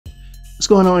What's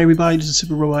going on, everybody? This is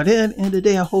Super Robot Ed, and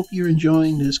today I hope you're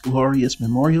enjoying this glorious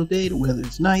Memorial Day. The weather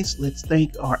is nice. Let's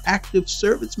thank our active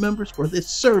service members for this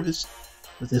service,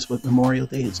 because this is what Memorial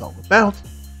Day is all about.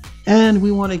 And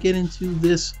we want to get into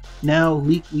this now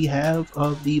leak we have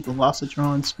of the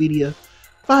VELOCITRON Speedia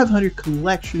 500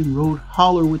 Collection Road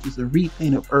Hauler, which is a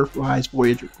repaint of Earthrise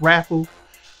Voyager grapple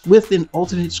with an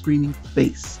alternate screaming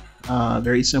face.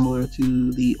 Very similar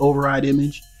to the override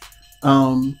image.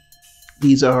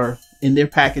 These are in their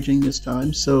packaging this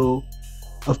time, so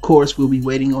of course we'll be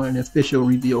waiting on an official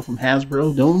reveal from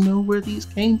Hasbro. Don't know where these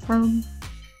came from,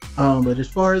 but as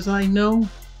far as I know,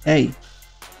 hey,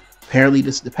 apparently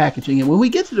this is the packaging. And when we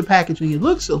get to the packaging, it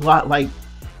looks a lot like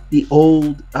the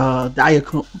old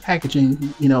Diachrome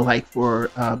packaging, you know, like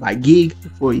for by Gig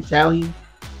for Italian,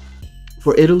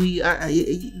 for Italy.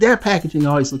 That packaging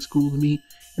always looks cool to me,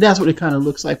 and that's what it kind of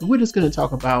looks like. But we're just going to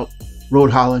talk about Road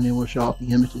Hauler, and then we'll show off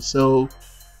the images. So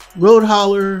Road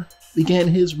Hauler began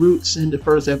his roots in the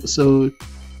first episode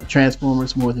of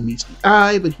Transformers More Than Meets the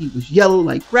Eye, but he was yellow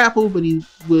like Grapple, but he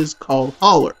was called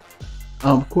Hauler.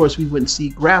 Of course, we wouldn't see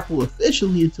Grapple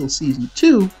officially until season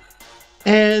 2,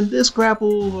 and this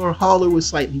Grapple or Hauler was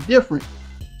slightly different.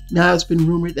 Now, it's been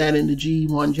rumored that in the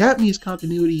G1 Japanese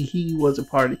continuity, he was a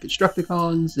part of the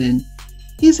Constructicons, and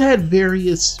he's had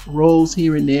various roles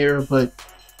here and there, but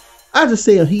I just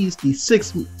say he's the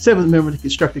 7th member of the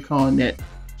Constructicon that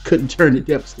couldn't turn the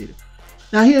Devastator.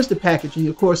 Now here's the packaging.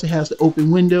 Of course, it has the open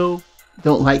window.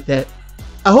 Don't like that.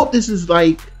 I hope this is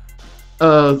like,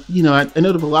 you know, I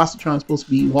know the VELOCITRON is supposed to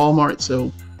be Walmart,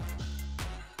 so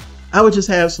I would just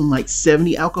have some like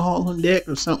 70 alcohol on deck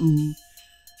or something.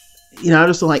 You know, I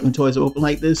just don't like when toys are open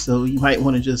like this, so you might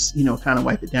want to just, you know, kind of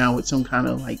wipe it down with some kind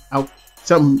of like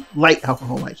some light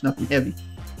alcohol wipes, nothing heavy.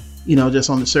 You know,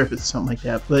 just on the surface or something like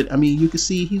that. But I mean, you can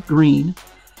see he's green,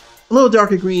 a little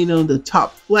darker green on the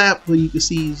top flap, but you can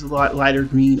see he's a lot lighter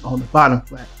green on the bottom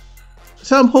flap.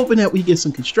 So I'm hoping that we get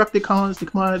some Constructicons to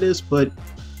come out of this, but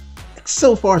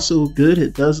so far so good.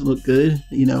 It does look good.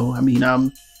 You know, I mean,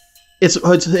 it's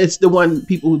the one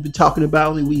people have been talking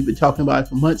about, and we've been talking about it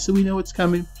for months, so we know it's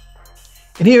coming.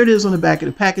 And here it is on the back of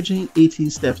the packaging: 18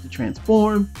 steps to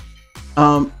transform.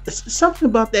 It's something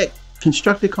about that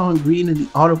Constructicon green and the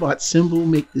Autobot symbol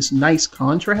make this nice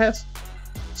contrast.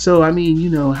 So, I mean, you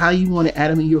know, how you want to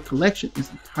add them in your collection is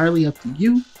entirely up to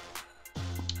you.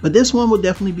 But this one will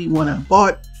definitely be one I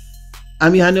bought. I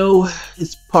mean, I know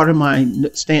it's part of my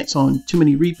stance on too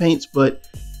many repaints, but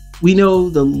we know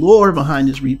the lore behind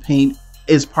this repaint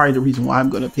is part of the reason why I'm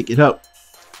going to pick it up.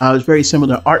 It's very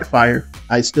similar to Artfire.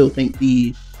 I still think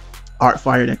the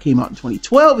Artfire that came out in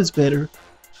 2012 is better,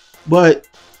 but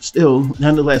still,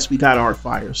 nonetheless, we got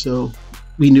Artfire, so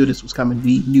we knew this was coming.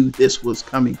 We knew this was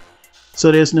coming. So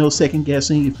there's no second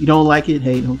guessing. If you don't like it,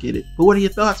 hey, don't get it. But what are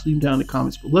your thoughts? Leave them down in the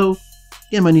comments below.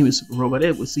 Again, my name is Super Robot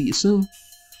Ed. We'll see you soon.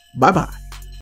 Bye-bye.